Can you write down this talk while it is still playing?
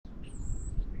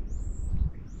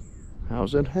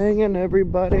How's it hanging,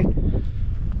 everybody?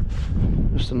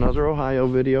 Just another Ohio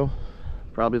video.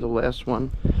 Probably the last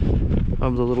one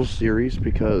of the little series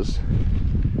because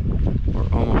we're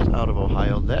almost out of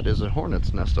Ohio. That is a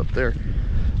hornet's nest up there.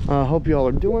 Hope you all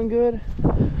are doing good.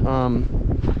 Found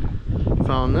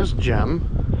this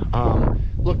gem.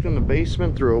 Looked in the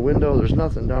basement through a window. There's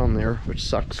nothing down there, which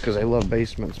sucks because I love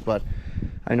basements, but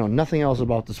I know nothing else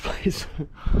about this place.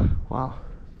 Wow.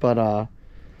 But oh,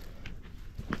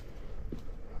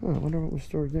 I wonder what was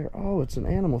stored there. Oh, it's an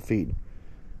animal feed.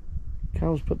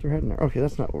 Cows put their head in there. Okay,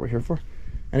 that's not what we're here for.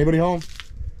 Anybody home?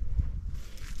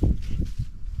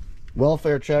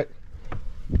 Welfare check.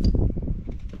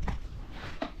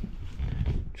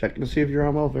 Checking to see if you're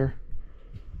on welfare.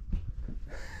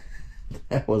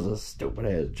 That was a stupid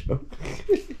ass joke.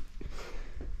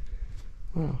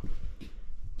 Wow.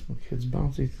 Little kid's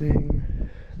bouncy thing.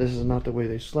 This is not the way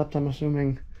they slept, I'm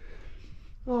assuming.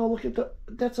 Oh, look at the...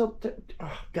 That's a...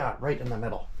 Oh, God, right in the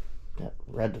middle. That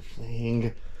red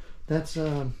thing. That's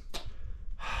a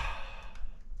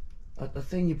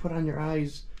thing you put on your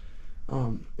eyes.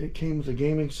 It came with a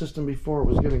gaming system before. It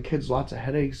was giving kids lots of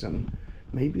headaches and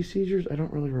maybe seizures. I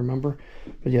don't really remember.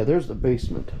 But yeah, there's the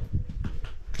basement.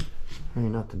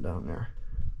 Ain't nothing down there.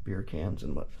 Beer cans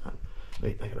and whatnot.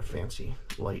 Wait, I got a fancy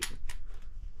light.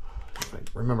 If I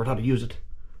remembered how to use it.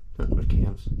 Nothing but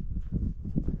cans.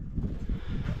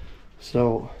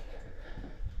 So,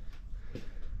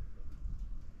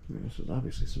 this is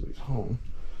obviously somebody's home.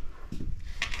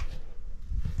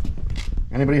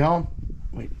 Anybody home?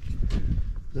 Wait.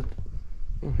 Is that,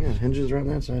 oh yeah, hinges are on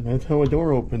that side. That's how a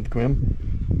door opened,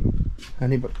 Grim.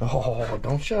 Anybody? Oh,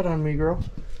 don't shut on me, girl.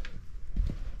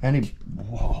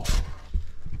 Whoa.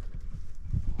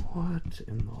 What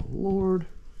in the Lord?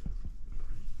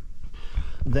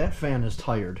 That fan is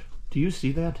tired. Do you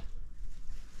see that?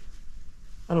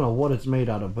 I don't know what it's made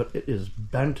out of, but it is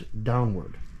bent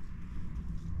downward.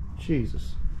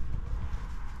 Jesus.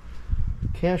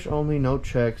 Cash only, no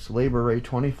checks, labor rate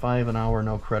 $25 an hour,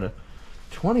 no credit.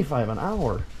 $25 an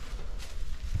hour?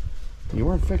 You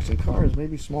weren't fixing cars,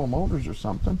 maybe small motors or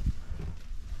something.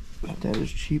 But that is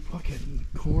cheap. Look at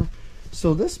corn.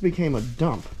 So this became a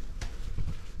dump.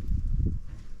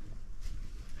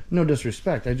 No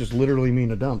disrespect, I just literally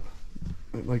mean a dump.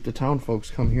 Like the town folks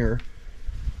come here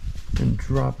and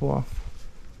drop off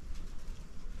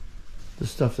the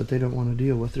stuff that they don't want to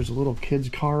deal with. There's a little kid's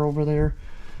car over there.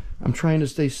 I'm trying to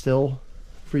stay still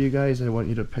for you guys. I want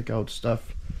you to pick out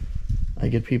stuff. I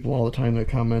get people all the time that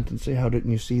comment and say, how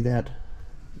didn't you see that?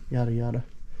 Yada yada.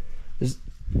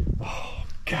 Oh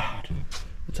God,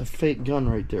 it's a fake gun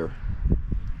right there.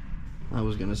 I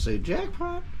was gonna say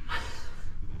jackpot.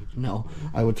 No,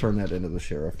 I would turn that into the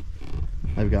sheriff.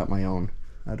 I've got my own.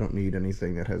 I don't need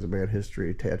anything that has a bad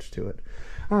history attached to it.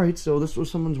 Alright, so this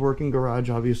was someone's working garage.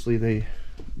 Obviously they,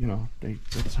 you know,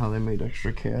 that's how they made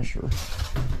extra cash. Or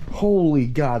holy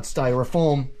God,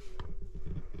 styrofoam.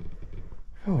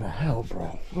 What the hell,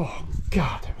 bro? Oh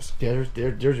God, that was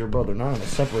there's your brother. Now I'm gonna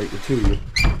separate the two of you.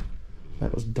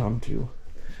 That was dumb too.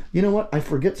 You know what? I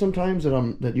forget sometimes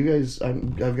that you guys,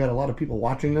 I've got a lot of people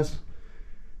watching this,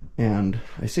 and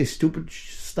I say stupid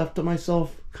stuff to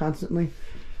myself constantly.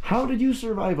 How did you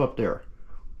survive up there?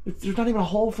 There's not even a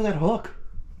hole for that hook.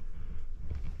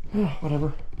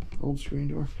 Whatever. Old screen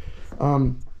door.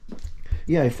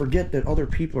 Yeah, I forget that other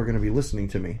people are going to be listening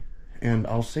to me. And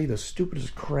I'll say the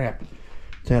stupidest crap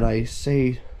that I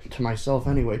say to myself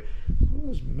anyway. What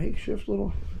was makeshift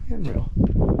little handrail?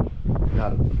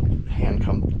 Got a hand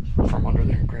come from under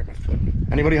there and grab my foot.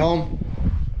 Anybody home?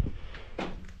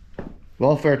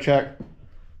 Welfare check.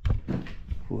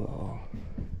 Whoa.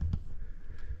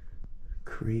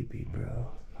 Creepy, bro.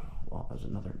 Oh, well, there's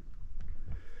another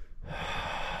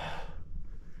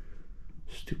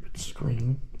stupid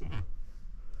screen.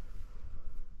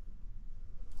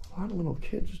 A lot of little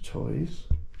kids' toys.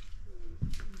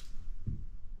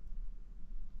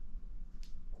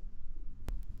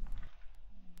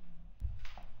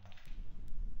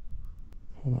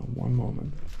 Hold on one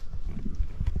moment.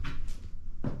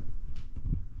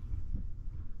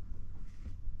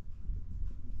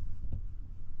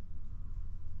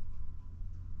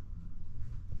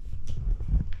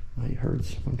 It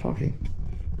hurts. I'm talking.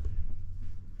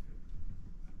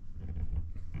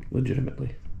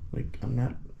 Legitimately. Like, I'm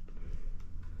not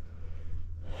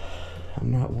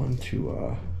one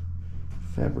to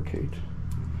fabricate.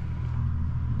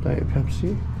 Diet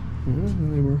Pepsi. Yeah,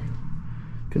 they were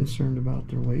concerned about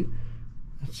their weight.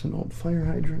 That's an old fire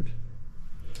hydrant.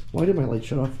 Why did my light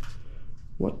shut off?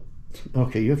 What?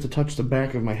 Okay, you have to touch the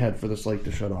back of my head for this light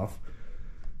to shut off.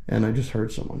 And I just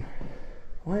heard someone.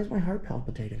 Why is my heart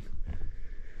palpitating?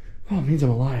 Oh, it means I'm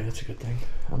alive. That's a good thing.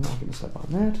 I'm not going to step on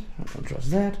that. I don't trust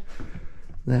that.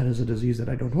 That is a disease that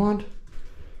I don't want.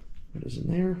 What is in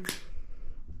there?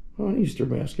 Oh, an Easter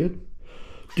basket.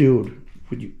 Dude,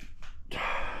 would you...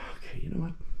 Okay, you know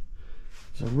what?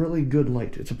 It's a really good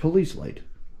light. It's a police light.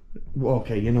 Well,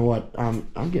 okay, you know what?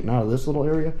 I'm getting out of this little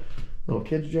area. Little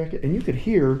kid's jacket. And you could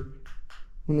hear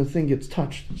when the thing gets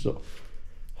touched. So,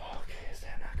 okay, is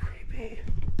that not creepy?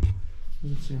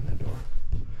 Let's see on that door.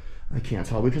 I can't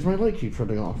tell because my light keeps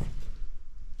running off.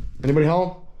 Anybody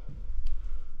home?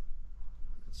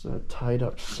 It's a tied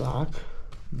up sock.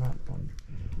 Not one.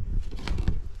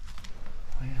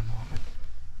 Wait a moment.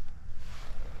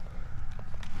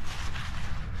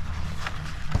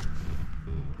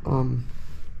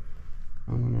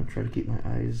 I'm gonna try to keep my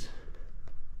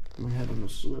head on a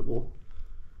swivel.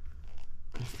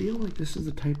 I feel like this is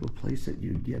the type of place that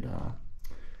you'd get,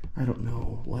 I don't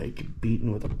know, like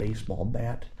beaten with a baseball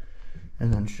bat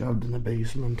and then shoved in the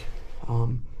basement. A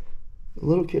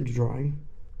little kid's drawing,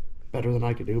 better than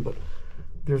I could do, but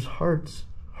there's heart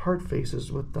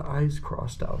faces with the eyes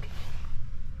crossed out.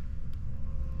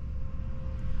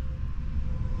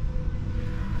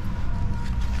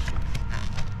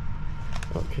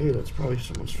 Okay, that's probably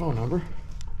someone's phone number.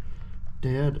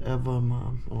 Dad, Eva,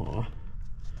 Mom. Aw.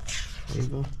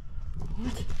 Eva.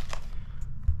 What?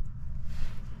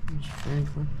 There's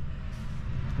Franklin.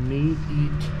 Me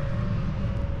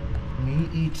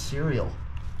eat cereal.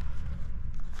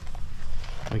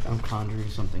 Like I'm conjuring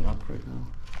something up right now.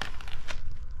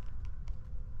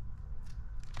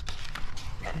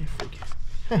 Okay, forget.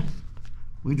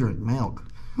 We drink milk.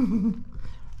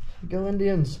 Go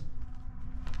Indians.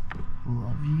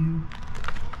 Love you.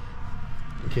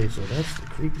 Okay, so that's the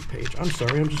creepy page. I'm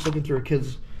sorry, I'm just looking through a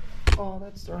kid's... Oh,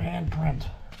 that's their handprint.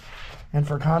 And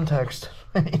for context,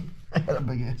 I had a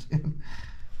big ass hand.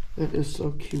 That is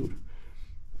so cute.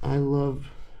 I love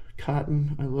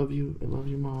Cotton. I love you. I love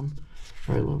you, Mom.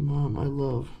 Or I love Mom. I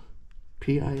love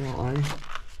P-I-L-I.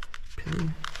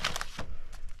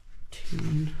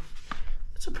 Teen.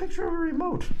 It's a picture of a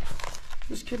remote.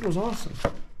 This kid was awesome.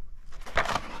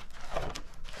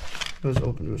 It was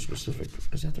open to a specific...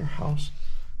 Is that their house?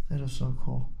 That is so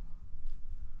cool.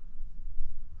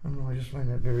 I don't know, I just find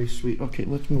that very sweet. Okay,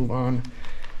 let's move on.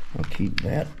 I'll keep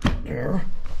that there.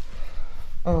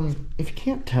 If you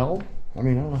can't tell, I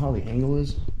mean, I don't know how the angle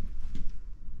is.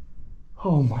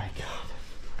 Oh my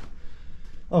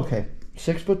God. Okay,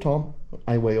 6 foot tall.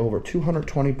 I weigh over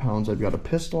 220 pounds. I've got a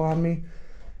pistol on me,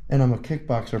 and I'm a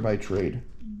kickboxer by trade.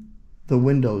 The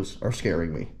windows are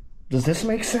scaring me. Does this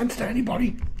make sense to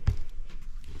anybody?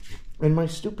 And my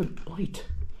stupid light.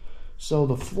 So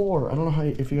the floor, I don't know how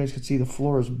if you guys could see, the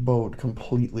floor is bowed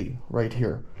completely right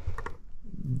here.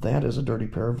 That is a dirty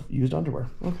pair of used underwear.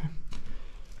 Okay.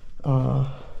 I'm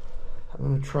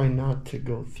going to try not to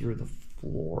go through the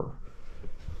floor,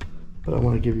 but I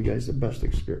want to give you guys the best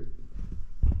experience.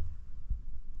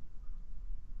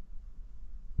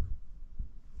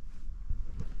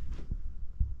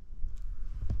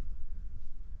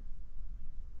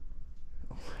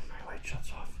 Oh, my light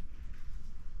shuts off.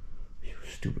 You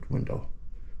stupid window.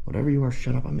 Whatever you are,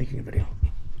 shut up. I'm making a video.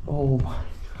 Oh my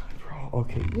God, bro.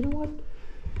 Okay, you know what?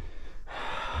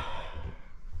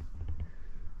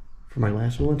 For my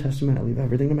last will and testament, I leave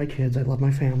everything to my kids. I love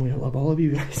my family. I love all of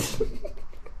you guys.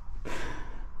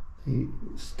 He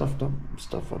stuffed up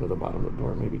stuff out of the bottom of the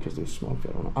door, maybe because they smoked.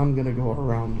 I don't know. I'm gonna go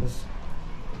around this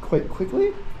quite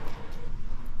quickly.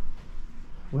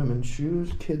 Women's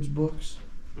shoes, kids' books,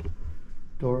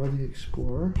 Dora the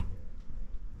Explorer.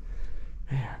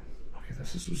 Man, okay,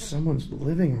 this is someone's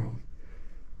living room.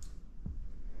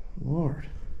 Lord.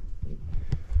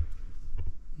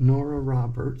 Nora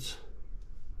Roberts.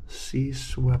 Sea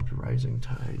swept rising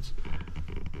tides.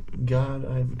 God,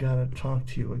 I've got to talk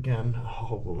to you again.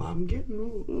 Oh, I'm getting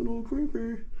a little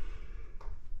creepy.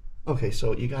 Okay,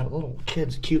 so you got a little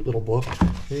kid's cute little book.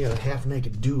 Then you got a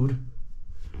half-naked dude.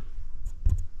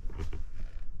 I'm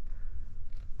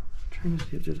trying to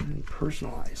see if there's anything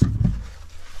personalized.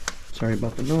 Sorry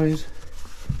about the noise.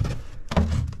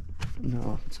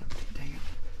 No, it's empty. Dang it.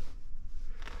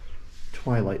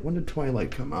 Twilight. When did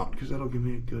Twilight come out? Because that'll give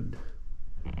me a good...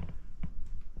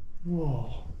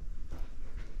 Whoa.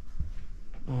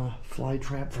 Fly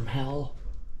trap from hell.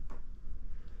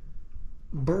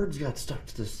 Birds got stuck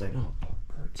to this thing. Oh, poor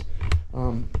birds.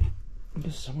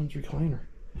 This is someone's recliner.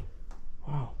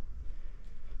 Wow.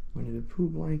 I need a poo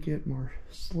blanket, more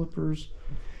slippers.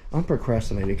 I'm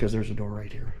procrastinating because there's a door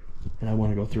right here. And I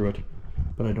want to go through it.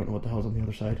 But I don't know what the hell's on the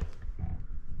other side.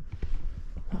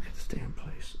 Look at this damn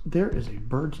place. There is a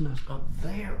bird's nest up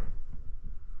there.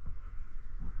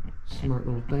 Smart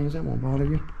little things, that won't bother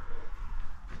you.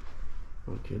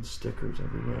 Little kids stickers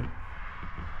everywhere.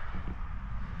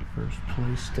 First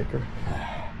place sticker.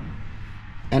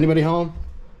 Anybody home?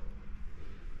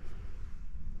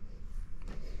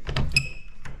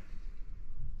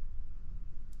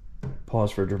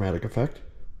 Pause for dramatic effect.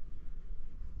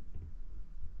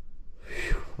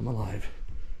 Whew, I'm alive.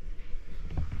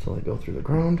 Until I go through the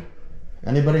ground.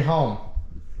 Anybody home?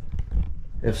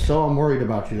 If so, I'm worried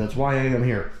about you. That's why I am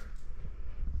here.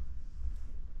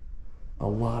 A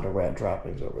lot of rat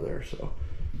droppings over there, so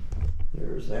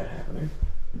there's that happening.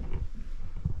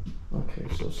 Okay,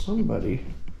 so somebody...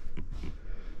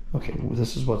 Okay, well,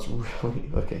 this is what's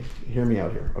really... Okay, hear me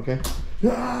out here, okay?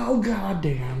 Oh,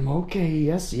 goddamn. Okay,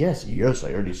 yes.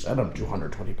 I already said I'm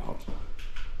 220 pounds.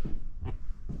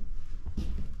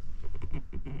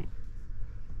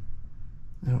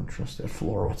 I don't trust that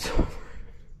floor whatsoever.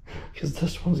 Because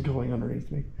this one's going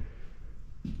underneath me.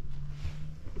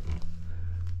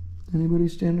 Anybody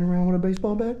standing around with a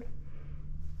baseball bat?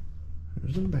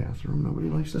 There's a bathroom. Nobody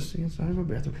likes to see inside of a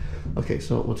bathroom. Okay,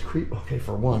 so what's Okay,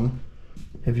 for one,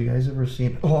 have you guys ever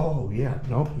seen... Oh, yeah.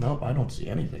 Nope. I don't see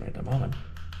anything at the moment.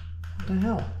 What the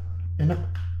hell?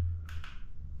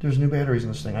 There's new batteries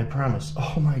in this thing, I promise.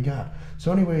 Oh, my God.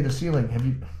 So anyway, the ceiling. Have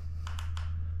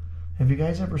you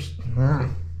guys ever...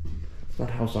 It's not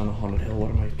House on a Haunted Hill.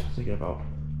 What am I thinking about?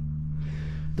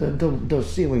 The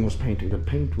ceiling was painting. The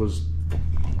paint was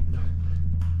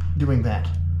doing that.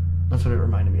 That's what it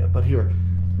reminded me of. But here,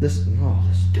 this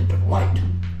stupid light.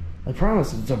 I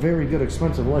promise it's a very good,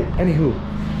 expensive light. Anywho,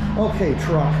 okay,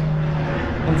 truck.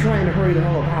 I'm trying to hurry the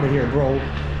hell up out of here, bro.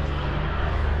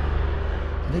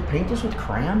 Did they paint this with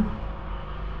crayon?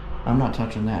 I'm not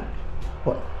touching that.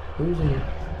 What? Who's in here?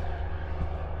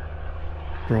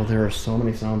 Bro, there are so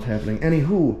many sounds happening.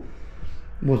 Anywho,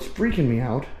 what's freaking me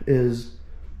out is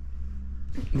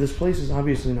this place is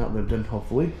obviously not lived in,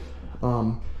 hopefully.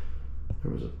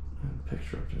 There was a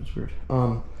picture up there, it's weird.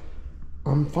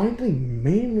 I'm finding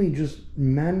mainly just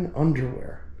men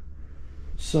underwear.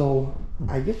 So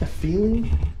I get the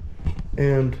feeling,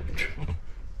 and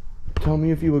tell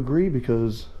me if you agree,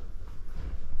 because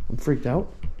I'm freaked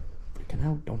out. Freaking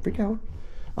out, don't freak out.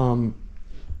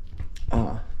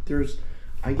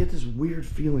 I get this weird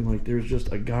feeling like there's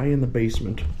just a guy in the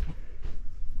basement.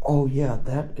 Oh yeah,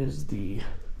 that is the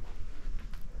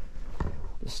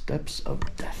steps of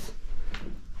death.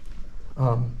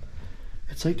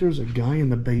 It's like there's a guy in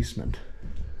the basement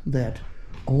that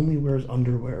only wears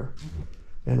underwear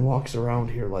and walks around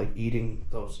here like eating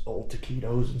those old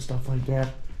taquitos and stuff like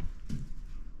that.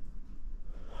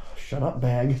 Shut up,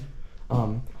 bag.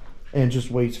 And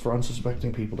just waits for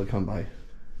unsuspecting people to come by.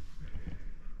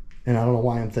 And I don't know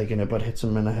why I'm thinking it, but hits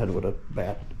him in the head with a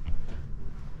bat.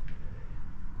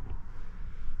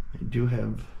 I do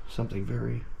have something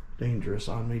very dangerous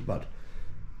on me, but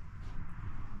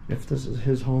if this is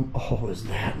his home... Oh, is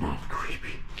that not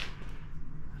creepy?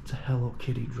 It's a Hello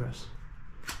Kitty dress.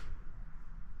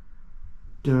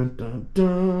 Dun, dun,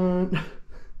 dun.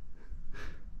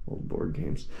 Old board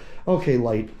games. Okay,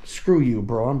 light. Screw you,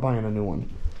 bro. I'm buying a new one.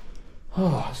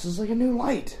 Oh, this is like a new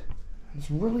light. It's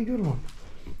a really good one.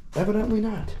 Evidently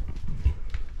not.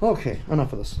 Okay,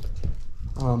 enough of this.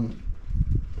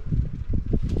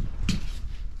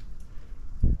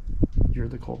 You're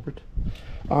the culprit.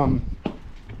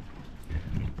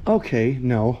 Okay,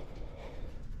 no.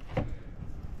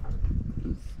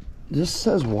 This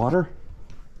says water.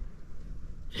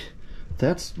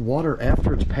 That's water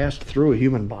after it's passed through a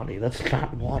human body. That's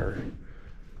not water.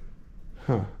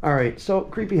 Huh. Alright, so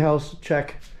creepy house,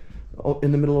 check. Oh,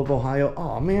 in the middle of Ohio.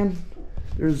 Oh man,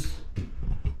 there's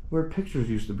where pictures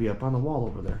used to be up on the wall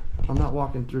over there. I'm not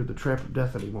walking through the trap of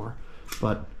death anymore,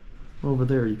 but over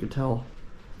there you could tell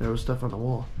there was stuff on the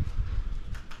wall.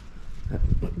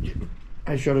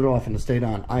 I shut it off and it stayed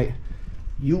on.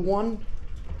 You won?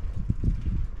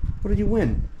 What did you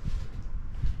win?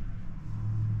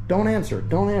 Don't answer.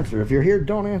 Don't answer. If you're here,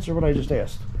 don't answer what I just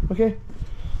asked. Okay?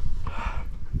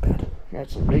 Bad. Got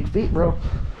some big feet, bro.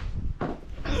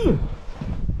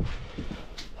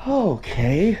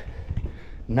 Okay.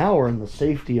 Now we're in the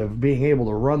safety of being able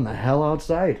to run the hell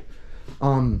outside.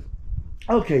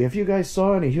 Okay, if you guys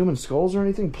saw any human skulls or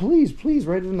anything, please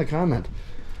write it in the comment.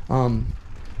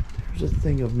 There's a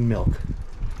thing of milk.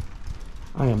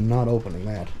 I am not opening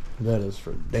that. That is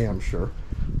for damn sure.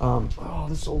 Oh,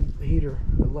 this old heater.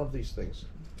 I love these things.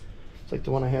 It's like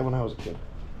the one I had when I was a kid.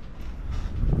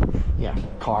 Yeah,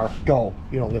 car. Go.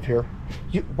 You don't live here.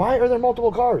 Why are there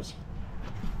multiple cars?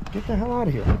 Get the hell out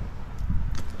of here.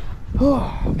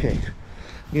 Oh, okay.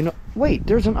 You know, wait,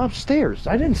 there's an upstairs.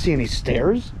 I didn't see any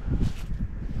stairs.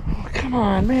 Oh, come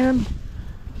on, man.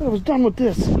 I thought I was done with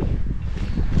this.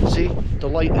 See, the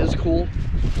light is cool.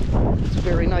 It's a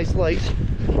very nice light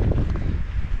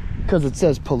because it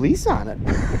says police on it.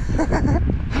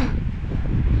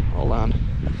 Hold on.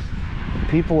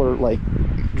 People are like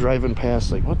driving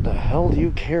past like, what the hell do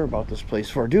you care about this place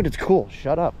for? Dude, it's cool.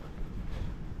 Shut up.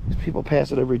 These people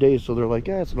pass it every day, so they're like,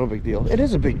 yeah, it's no big deal. It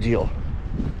is a big deal.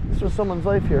 This was someone's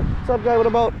life here. What's up, guy? What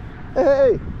about?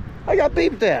 Hey, I got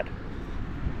beeped at.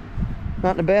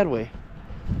 Not in a bad way.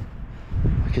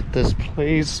 Look at this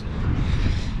place.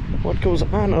 What goes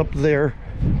on up there?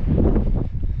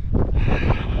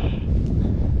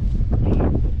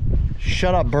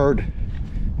 Shut up, bird.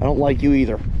 I don't like you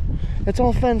either. It's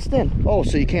all fenced in. Oh,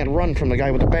 so you can't run from the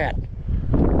guy with the bat.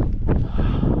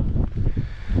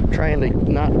 I'm trying to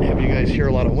not have you guys hear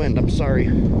a lot of wind. I'm sorry.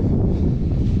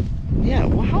 Yeah,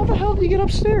 well, how the hell do you get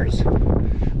upstairs?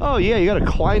 Oh, yeah, you gotta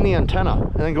climb the antenna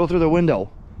and then go through the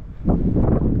window.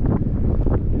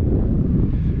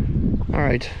 All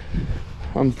right,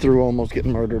 I'm through almost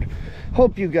getting murdered.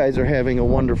 Hope you guys are having a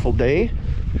wonderful day.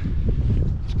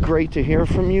 It's great to hear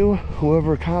from you.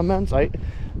 Whoever comments, I've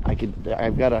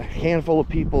got a handful of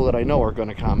people that I know are going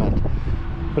to comment,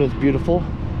 but it's beautiful.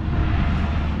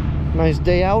 Nice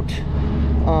day out.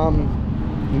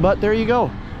 But there you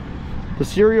go. The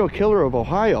serial killer of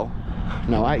Ohio.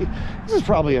 No, this is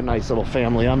probably a nice little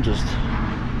family. I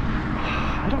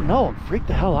don't know. I'm freaked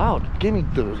the hell out. Give me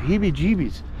the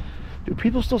heebie-jeebies. Do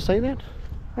people still say that?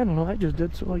 I don't know. I just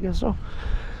did, so I guess so.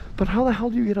 But how the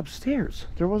hell do you get upstairs?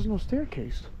 There was no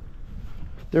staircase.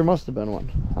 There must have been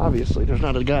one. Obviously, there's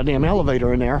not a goddamn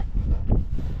elevator in there.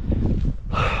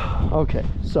 Okay,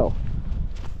 so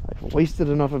I've wasted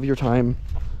enough of your time.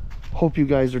 Hope you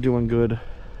guys are doing good.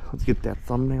 Let's get that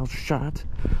thumbnail shot.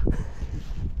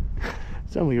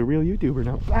 Sound like a real YouTuber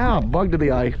now. Ah, bug to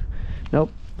the eye.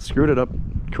 Nope, screwed it up.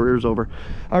 Career's over.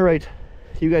 All right,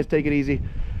 you guys take it easy.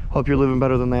 Hope you're living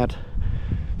better than that.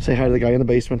 Say hi to the guy in the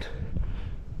basement.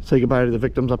 Say goodbye to the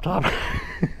victims up top.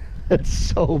 That's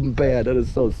so bad. That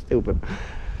is so stupid.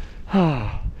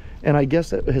 And I guess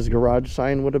that his garage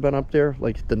sign would have been up there,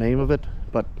 like the name of it,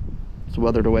 but it's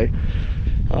weathered away.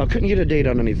 Couldn't get a date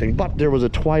on anything, but there was a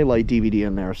Twilight DVD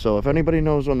in there. So if anybody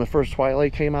knows when the first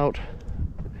Twilight came out,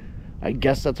 I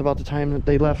guess that's about the time that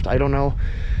they left. I don't know.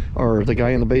 Or the guy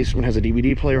in the basement has a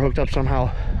DVD player hooked up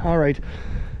somehow. All right.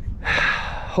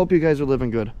 Hope you guys are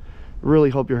living good. Really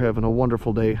hope you're having a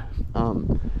wonderful day.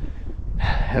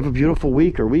 Have a beautiful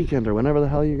week or weekend or whenever the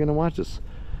hell you're gonna watch this.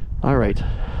 All right,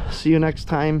 see you next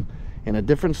time in a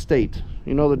different state.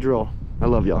 You know the drill. I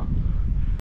love y'all.